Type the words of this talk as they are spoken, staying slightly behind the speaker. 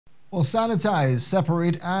Well, sanitize,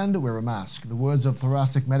 separate and wear a mask. The words of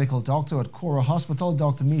Thoracic Medical Doctor at Caura Hospital,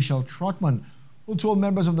 Dr. Trotman, who told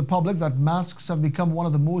members of the public that masks have become one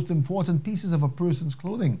of the most important pieces of a person's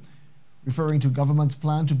clothing. Referring to government's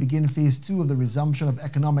plan to begin phase 2 of the resumption of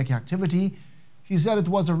economic activity, she said it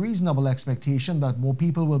was a reasonable expectation that more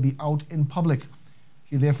people will be out in public.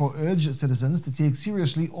 She therefore urged citizens to take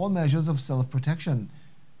seriously all measures of self-protection,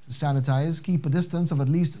 to sanitize, keep a distance of at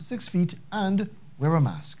least 6 feet and wear a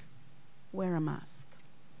mask. Wear a mask.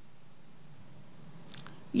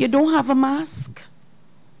 You don't have a mask?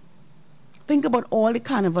 Think about all the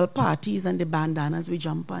carnival parties and the bandanas we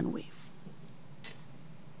jump and wave.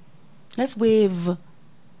 Let's wave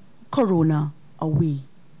Corona away.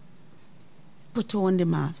 Put on the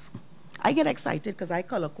mask. I get excited because I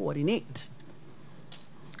color coordinate.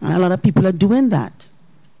 And a lot of people are doing that.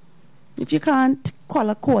 If you can't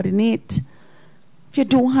color coordinate, if you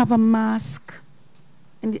don't have a mask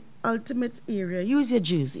in the ultimate area, use your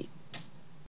jersey.